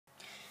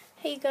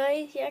Hey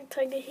guys,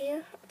 Tiger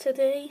here.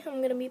 Today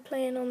I'm gonna be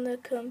playing on the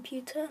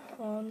computer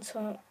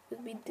we'll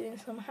be doing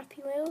some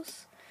Happy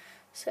Wheels.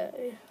 So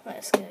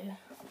let's go.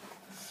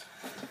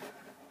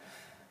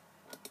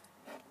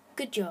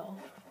 Good Job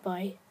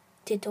by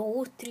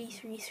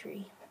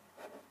Tito333.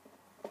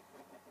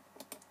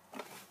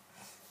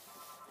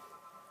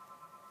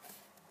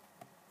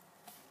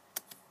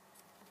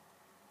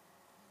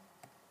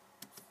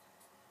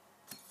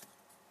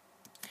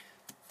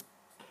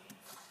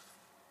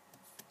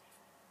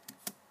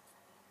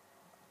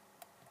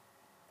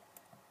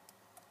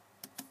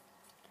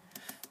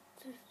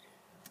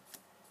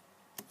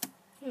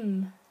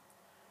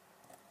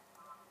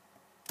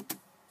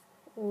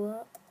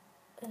 What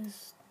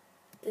is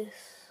this?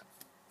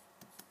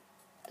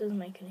 Doesn't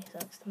make any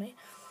sense to me.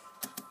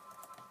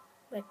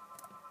 Wait.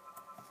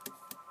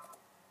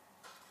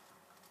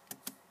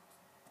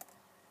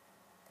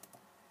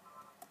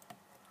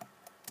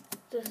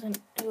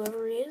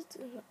 Whoever he is,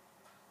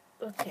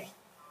 okay.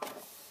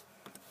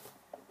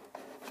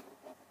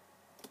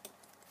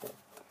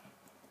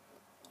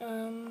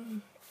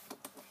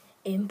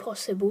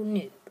 Impossible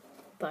Noob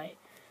by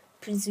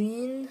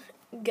Prison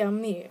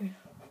Gamir.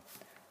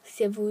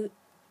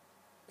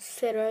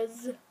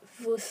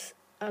 Serás-vos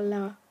a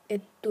la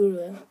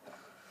altura.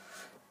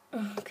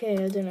 Okay,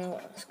 I don't know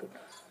what that's called.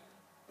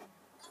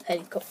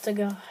 Helicopter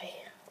guy.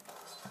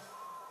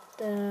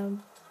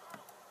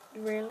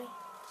 Really?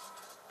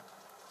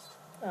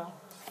 Oh.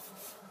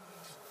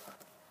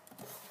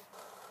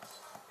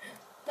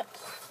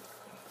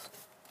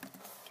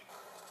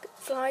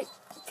 Fly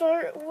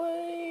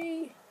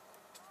away.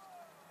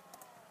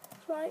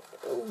 Fly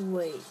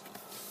away.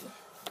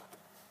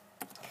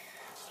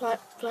 Fly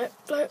up.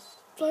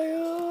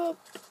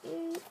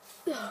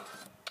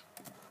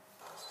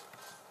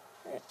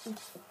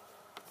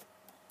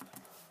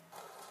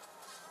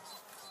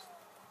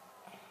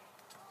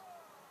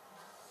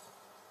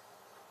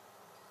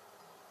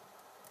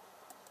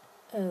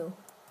 Oh,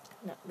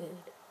 not good.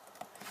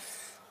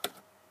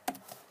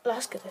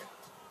 Let's go.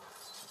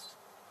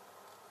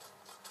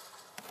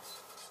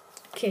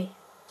 Okay.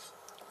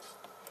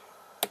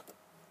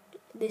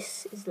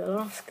 This is the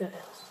last go.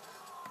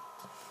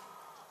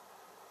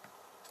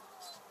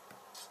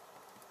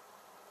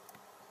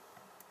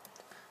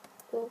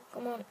 Oh,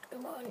 come on.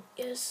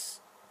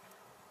 Yes.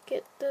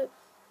 Get the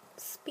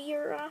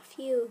spear off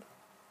you.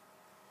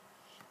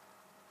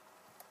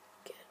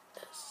 Get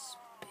the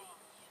spear.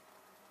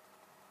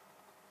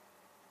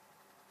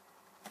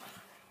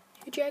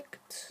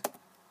 Eject.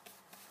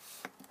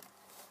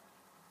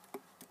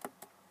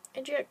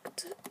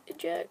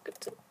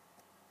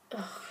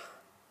 Ugh.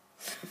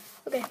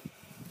 Okay.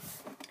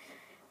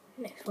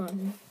 Next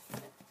one.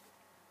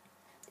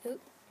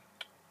 Oop.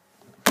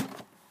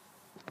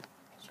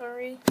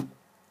 Sorry.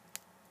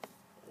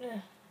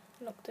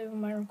 Knocked over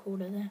my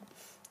recorder there.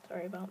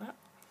 Sorry about that.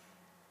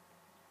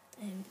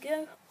 There we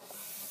go.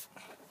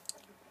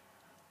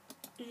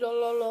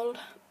 Lololol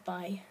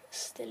by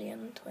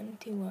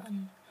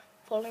Stillion21.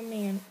 Follow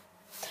me and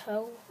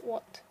tell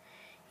what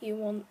you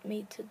want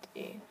me to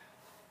do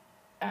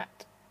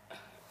at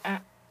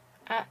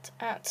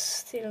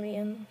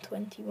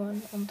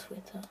Stillion21 on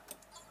Twitter.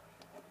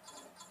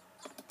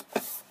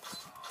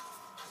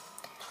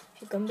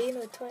 If you can be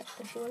the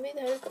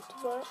helicopter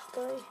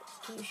guy,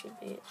 you should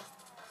be it.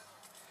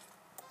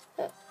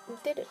 We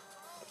did it.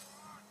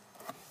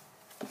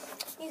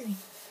 Easy.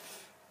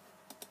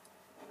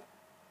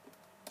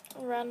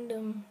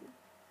 Random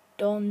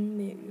don't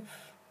move.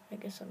 I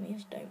guess that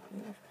means don't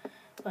move.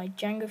 By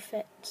Django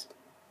Fett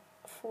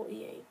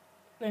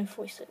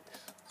 46.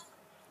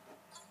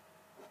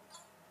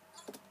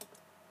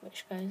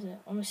 Which guy is it?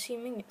 I'm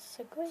assuming it's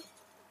Segway.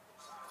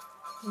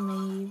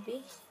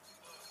 Maybe.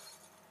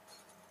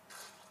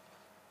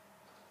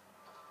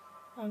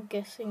 I'm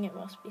guessing it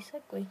must be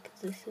Segway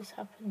because this is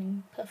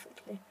happening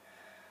perfectly.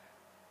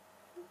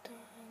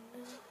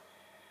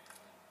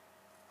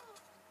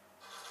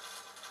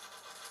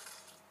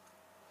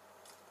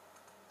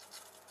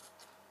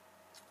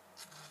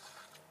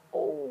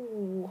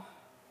 Oh.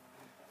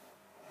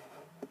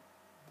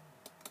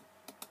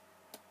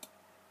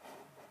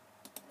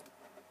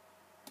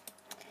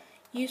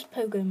 Use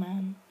Pogo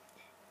Man.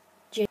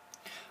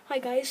 Hi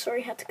guys,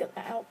 sorry I had to get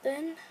that out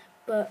then,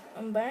 but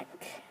I'm back.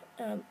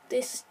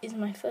 This is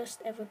my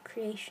first ever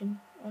creation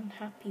on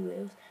Happy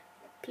Wheels.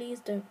 Please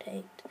don't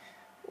hate.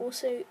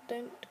 Also,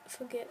 don't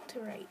forget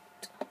to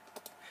rate.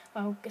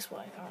 Well, guess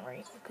what? I can't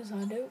rate because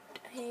I don't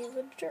have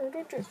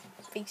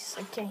a face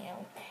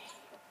account.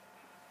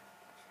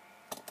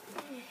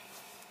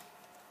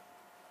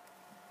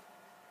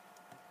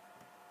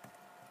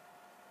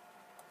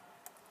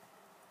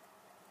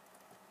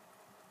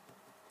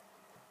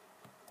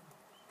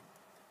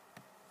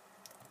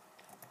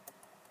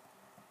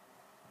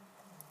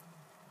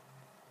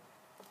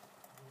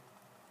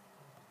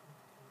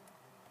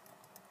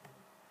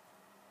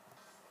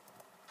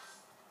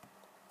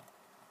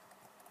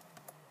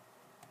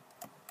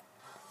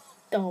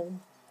 Oh.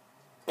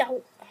 I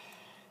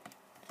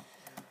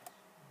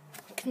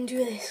can do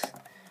this.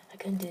 I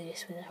can do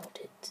this without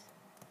it.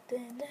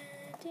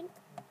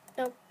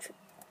 No.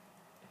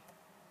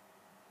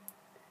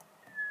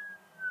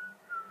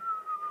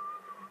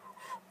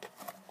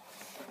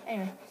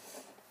 Anyway.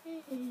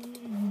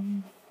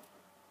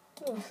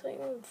 Oh, stay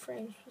on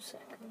frames for a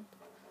second.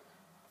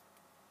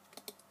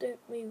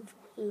 Don't move,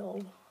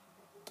 lol.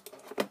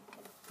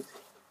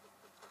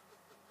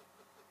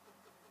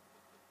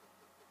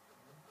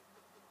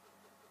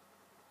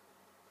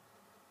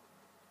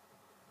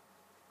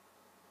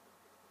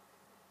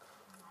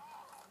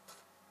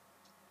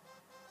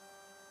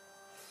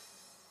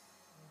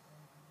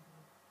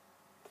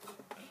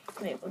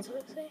 Wait, what did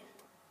I say?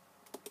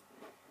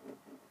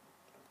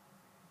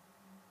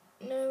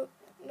 No,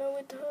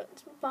 it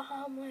hurts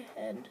behind my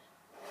head.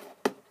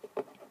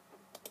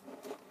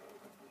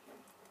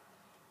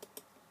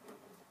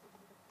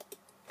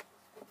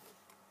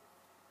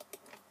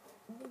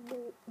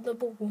 The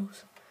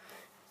balls.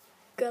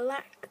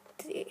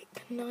 Galactic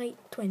Knight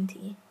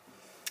 20.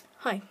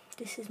 Hi,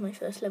 this is my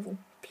first level.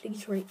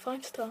 Please rate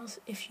 5 stars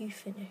if you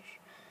finish.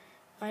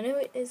 I know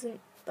it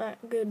isn't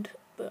that good,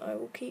 but I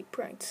will keep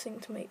practicing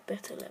to make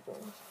better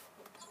levels.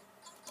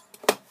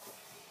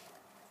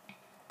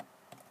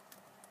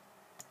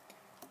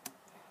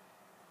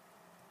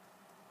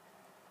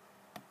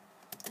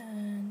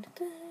 And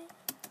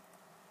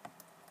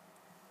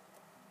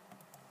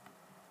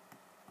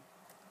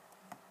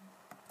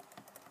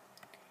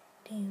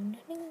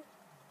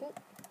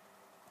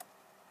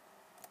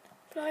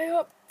fly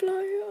up,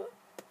 fly up.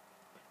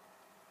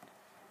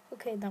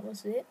 Okay, that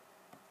was it.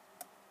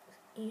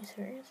 Are you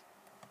serious?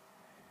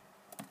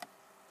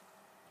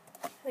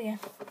 Oh yeah.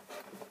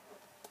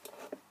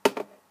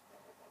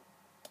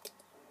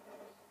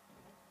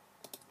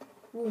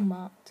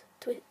 Walmart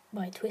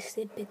by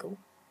Twisted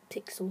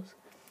Pixels.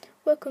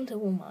 Welcome to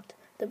Walmart.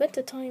 The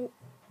better time.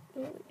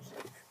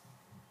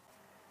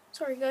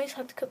 Sorry guys,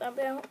 had to cut that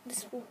bit out.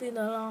 This will be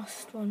the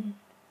last one.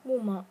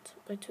 Walmart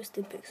by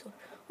Twisted Pixels.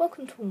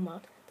 Welcome to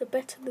Walmart. The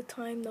better the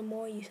time, the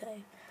more you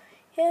save.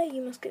 Yeah,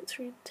 you must get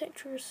through the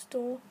Tetris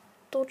store,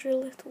 dodge a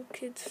little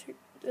kid's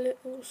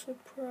little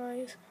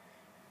surprise,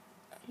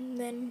 and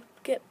then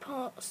get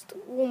past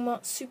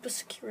Walmart's super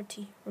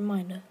security.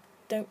 Reminder,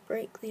 don't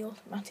break the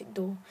automatic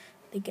door.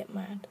 They get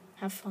mad.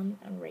 Have fun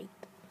and rate.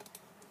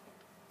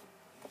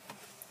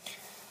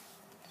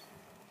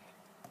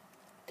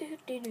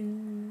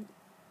 Do-do-do.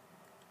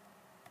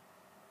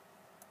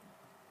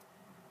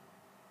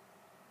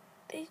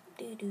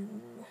 Do-do-do.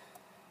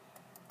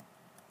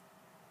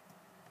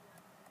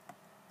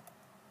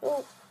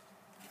 Oh.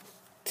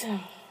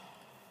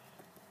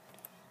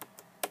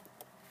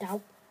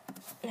 Doubt.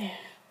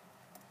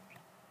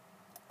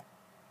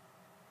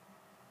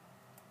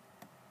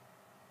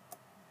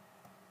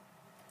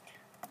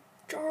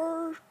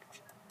 Charge.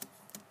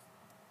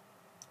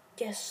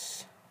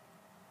 Yes.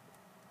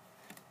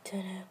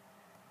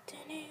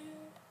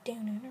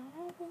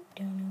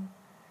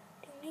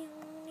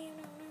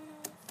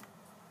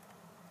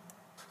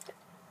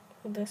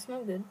 Well, that's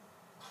not good.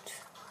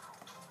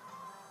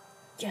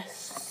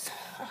 Yes.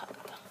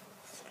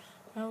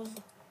 That was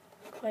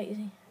quite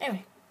easy.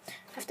 Anyway, I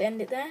have to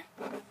end it there.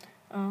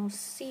 I'll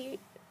see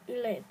you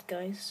later,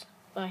 guys.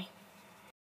 Bye.